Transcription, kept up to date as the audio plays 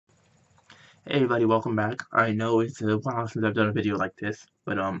Hey everybody, welcome back. I know it's a while since I've done a video like this,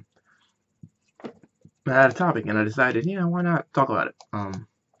 but I had a topic and I decided, yeah, why not talk about it?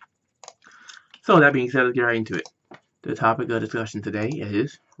 So that being said, let's get right into it. The topic of discussion today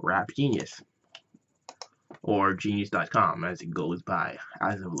is Rap Genius, or Genius.com as it goes by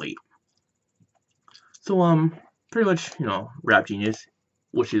as of late. So pretty much, Rap Genius,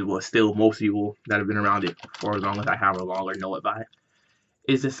 which is what still most people that have been around it for as long as I have or longer know it by,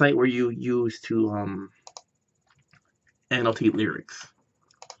 is the site where you use to annotate lyrics.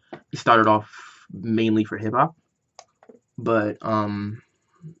 It started off mainly for hip hop, but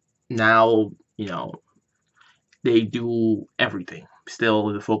now they do everything.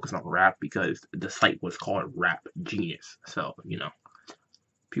 Still, the focus on rap because the site was called Rap Genius. So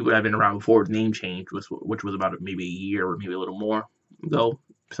people that have been around before the name change, which was about maybe a year or maybe a little more ago,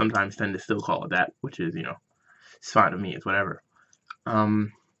 sometimes tend to still call it that, which is it's fine to me. It's whatever.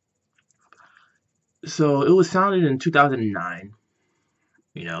 Um, so it was founded in 2009.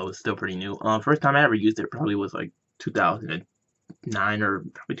 It was still pretty new. First time I ever used it probably was like 2009 or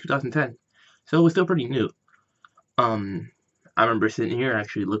probably 2010. So it was still pretty new. Um, I remember sitting here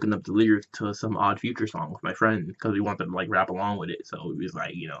actually looking up the lyrics to some Odd Future song with my friend because we wanted to like rap along with it. So we was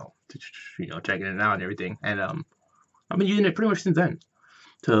like, checking it out and everything. And I've been using it pretty much since then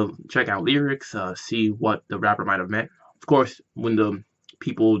to check out lyrics, see what the rapper might have meant. Of course, when the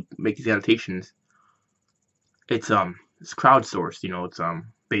people make these annotations, it's crowdsourced. It's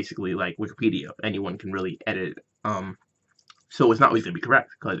basically like Wikipedia. Anyone can really edit it. So it's not always gonna be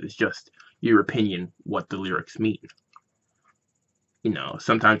correct because it's just your opinion what the lyrics mean.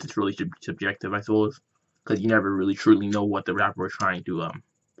 Sometimes it's really subjective, I suppose, because you never really truly know what the rapper was trying to,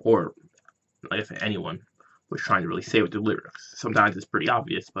 or like I said, anyone was trying to really say with the lyrics. Sometimes it's pretty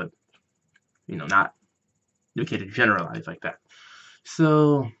obvious, but not you can't generalize like that.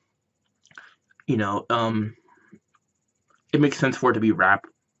 So, you know, um, it makes sense for it to be rap.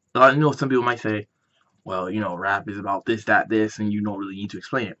 I know some people might say, well, rap is about this, that, this, and you don't really need to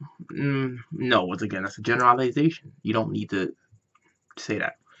explain it. No, once again, that's a generalization. You don't need to say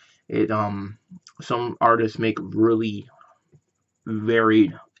that. It Some artists make really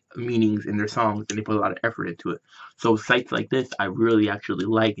varied meanings in their songs and they put a lot of effort into it. So sites like this I really actually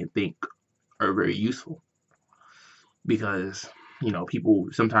like and think are very useful because people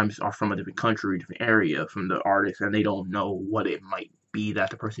sometimes are from a different country, different area from the artist and they don't know what it might be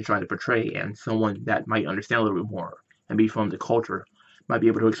that the person's trying to portray, and someone that might understand a little bit more and be from the culture might be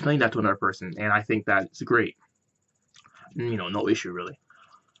able to explain that to another person, and I think that's great. No issue really.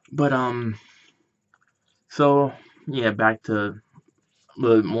 But so yeah, back to a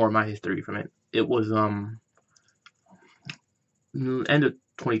little more of my history from it. It was end of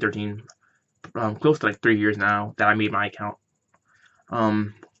 2013, close to like 3 years now that I made my account.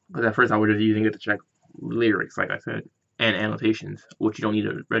 Because at first I was just using it to check lyrics, like I said, and annotations, which you don't need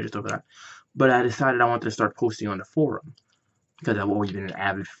to register for that. But I decided I wanted to start posting on the forum because I've always been an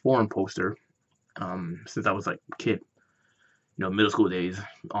avid forum poster since I was like a kid, middle school days,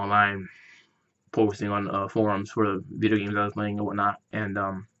 online posting on forums for the video games I was playing and whatnot. And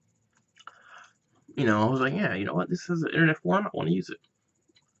I was like, yeah, you know what, this is an internet forum, I want to use it.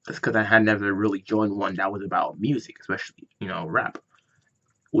 That's because I had never really joined one that was about music, especially rap,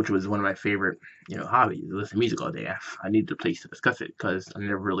 which was one of my favorite hobbies. Listen to music all day. I needed a place to discuss it because I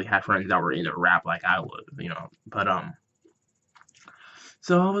never really had friends that were into rap like I was. But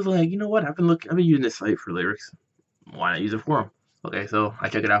so I was like, you know what? I've been using this site for lyrics. Why not use it for them? Okay, so I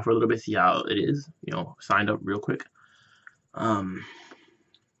check it out for a little bit, see how it is. Signed up real quick. Um,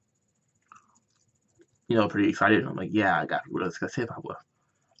 pretty excited. I'm like, yeah, I got people to discuss hip hop with.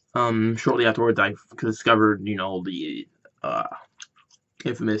 Shortly afterwards, I discovered, the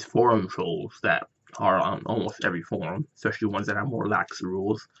infamous forum trolls that are on almost every forum, especially ones that have more lax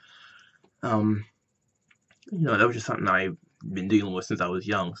rules. Um, that was just something I've been dealing with since I was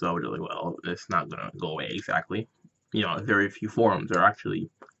young, so I was like, well, it's not gonna go away exactly. Very few forums are actually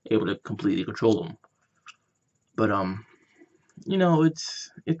able to completely control them. But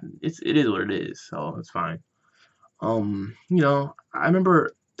it is what it is, so it's fine. I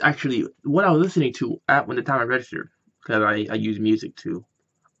remember actually what I was listening to at when the time I registered, because I use music to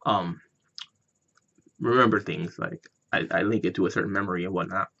um remember things. Like I link it to a certain memory and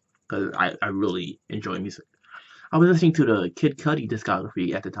whatnot because I really enjoy music. I was listening to the Kid Cudi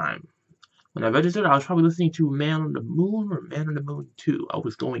discography at the time. When I registered, I was probably listening to Man on the Moon or Man on the Moon 2. I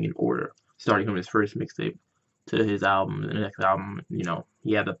was going in order, starting from his first mixtape to his album, and the next album.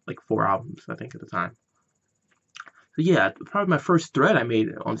 He had like 4 albums, I think, at the time. So yeah, probably my first thread I made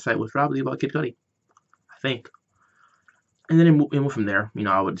on the site was probably about Kid Cudi, I think. And then it moved from there. You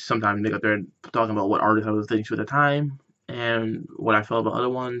know, I would sometimes make up there talking about what artists I was listening to at the time and what I felt about other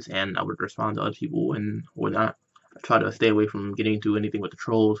ones, and I would respond to other people and whatnot. I try to stay away from getting into anything with the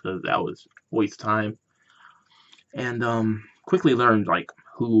trolls because that was a waste of time. And quickly learned like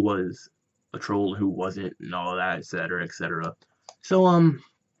who was a troll and who wasn't, and all that, etc., etc. So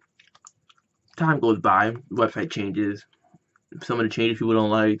time goes by, website changes. Some of the changes people don't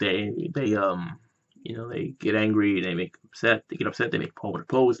like, they get angry, they get upset, they make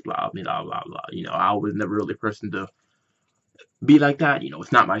posts, blah blah blah blah. You know, I was never really a person to be like that. You know,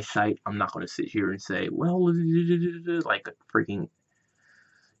 it's not my site. I'm not gonna sit here and say, well, like a freaking,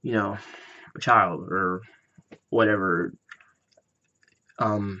 you know, a child or whatever.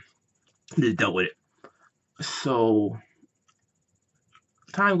 Just dealt with it. So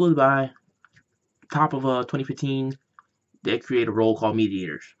time goes by. Top of 2015, they create a role called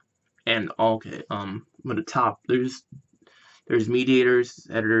mediators. And okay, at the top, there's mediators,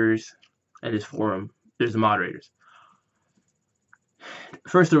 editors, and this forum. There's the moderators.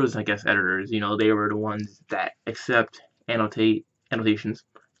 First, there was, I guess, editors. You know, they were the ones that accept annotations.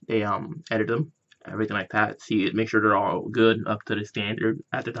 They edit them, everything like that. See it, make sure they're all good, up to the standard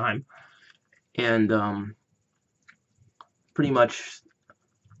at the time. And pretty much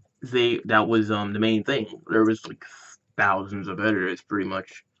that was the main thing. There was like thousands of editors, pretty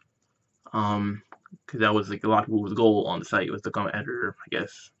much. Because that was like a lot of people's goal on the site was to become an editor, I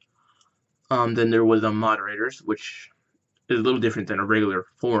guess. Then there was moderators, which is a little different than a regular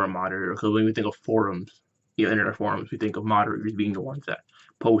forum moderator. Because when we think of forums, you know, internet forums, we think of moderators being the ones that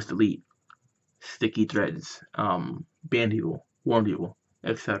post, delete, sticky threads, ban people, warn people,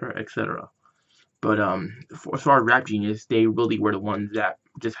 etc., etc. But as far as Rap Genius, they really were the ones that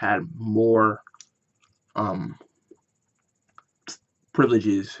just had more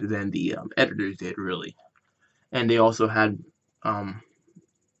privileges than the editors did, really. And they also had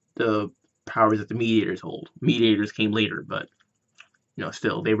the powers that the mediators hold. Mediators came later, but you know,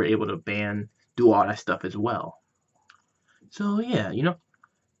 still they were able to do all that stuff as well. So yeah, you know,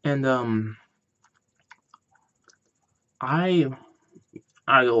 and I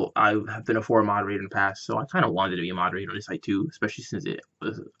have been a forum moderator in the past, so I kind of wanted to be a moderator on this site too, especially since it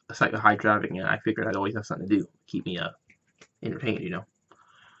was a site with high traffic, and I figured I'd always have something to do, keep me entertained, you know.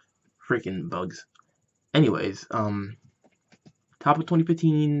 Freaking bugs. Anyways, top of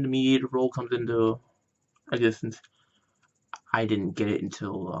 2015, the mediator role comes into existence. I didn't get it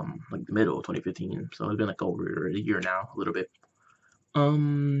until like the middle of 2015, so it's been like over a year now, a little bit.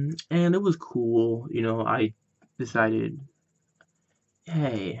 And it was cool, you know. I decided,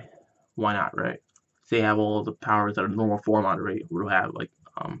 hey, why not, right? They have all the powers that a normal forum moderator would have, like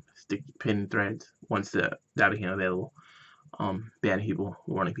sticky pin threads once that became available. Banning people,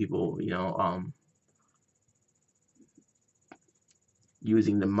 warning people, you know,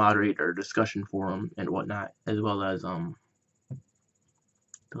 using the moderator discussion forum and whatnot, as well as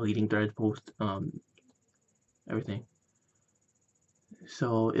deleting threads, post, everything.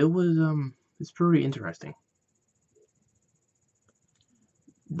 So it was it's pretty interesting.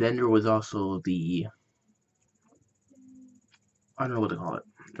 Then there was also the, I don't know what to call it.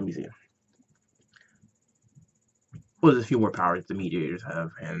 Let me see. Well, there's a few more powers the mediators have,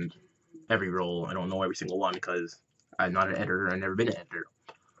 and every role, I don't know every single one because I'm not an editor, I've never been an editor.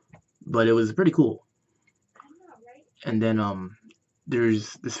 But it was pretty cool. And then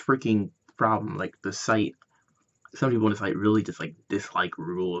there's this freaking problem, like the site, some people on the site really just like dislike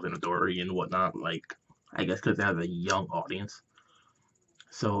rules and authority and whatnot, like I guess because it has a young audience.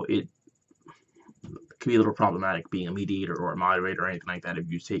 So it could be a little problematic being a mediator or a moderator or anything like that if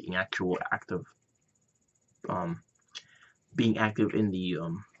you're taking actual active being active in the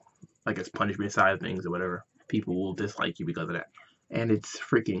I guess punishment side of things or whatever. People will dislike you because of that. And it's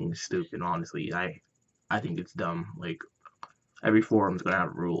freaking stupid, honestly. I think it's dumb. Like every forum's gonna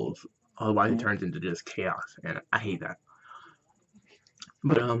have rules. Otherwise it turns into just chaos, and I hate that.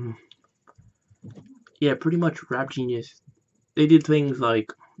 But yeah, pretty much Rap Genius, they did things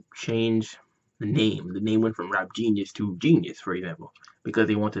like change the name. The name went from Rap Genius to Genius, for example, because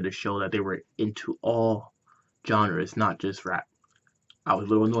they wanted to show that they were into all genres, not just rap. I was a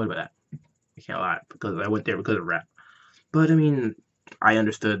little annoyed by that. I can't lie, because I went there because of rap. But I mean, I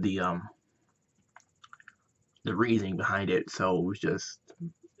understood the reasoning behind it, so it was just,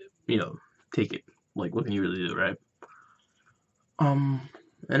 you know, take it. Like, what can you really do, right? And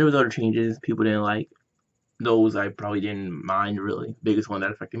there was other changes people didn't like. Those I probably didn't mind really. Biggest one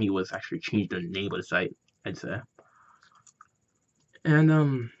that affected me was actually changing the name of the site, I'd say.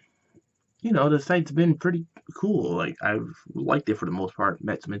 And you know, the site's been pretty cool. Like I've liked it for the most part.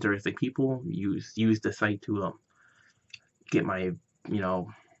 Met some interesting people. Used the site to get my,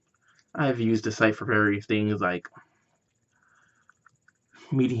 I've used the site for various things like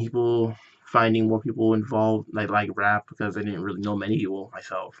meeting people, finding more people involved, like rap, because I didn't really know many people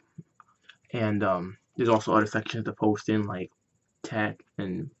myself. And there's also other sections to post in, like tech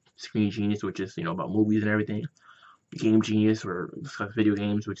and Screen Genius, which is about movies and everything. Game Genius, or discuss video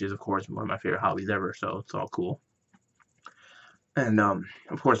games, which is of course one of my favorite hobbies ever. So it's all cool. And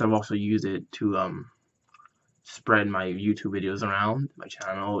of course, I've also used it to spread my YouTube videos around my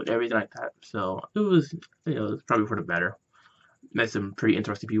channel, everything like that. So it was, it was probably for the better. Met some pretty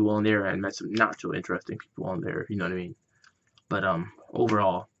interesting people on there, and met some not so interesting people on there. You know what I mean? But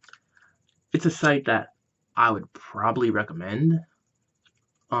overall, it's a site that I would probably recommend.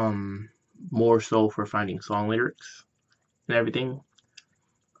 Um, More so for finding song lyrics and everything.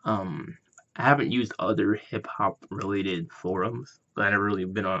 I haven't used other hip hop related forums, but I've never really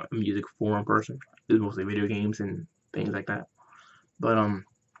been a music forum person. It's mostly video games and things like that. But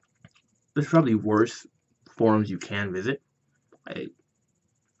there's probably worse forums you can visit. I,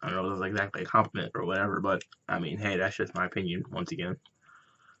 I don't know if that's exactly a compliment or whatever, but I mean, hey, that's just my opinion once again.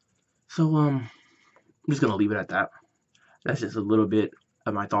 So I'm just gonna leave it at that. That's just a little bit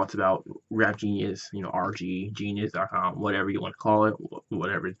of my thoughts about Rap Genius, rggenius.com, whatever you want to call it,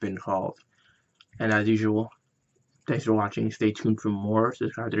 whatever it's been called. And as usual, thanks for watching. Stay tuned for more.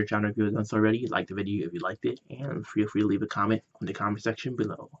 Subscribe to the channel if you haven't done so already. Like the video if you liked it, and feel free to leave a comment in the comment section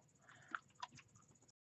below.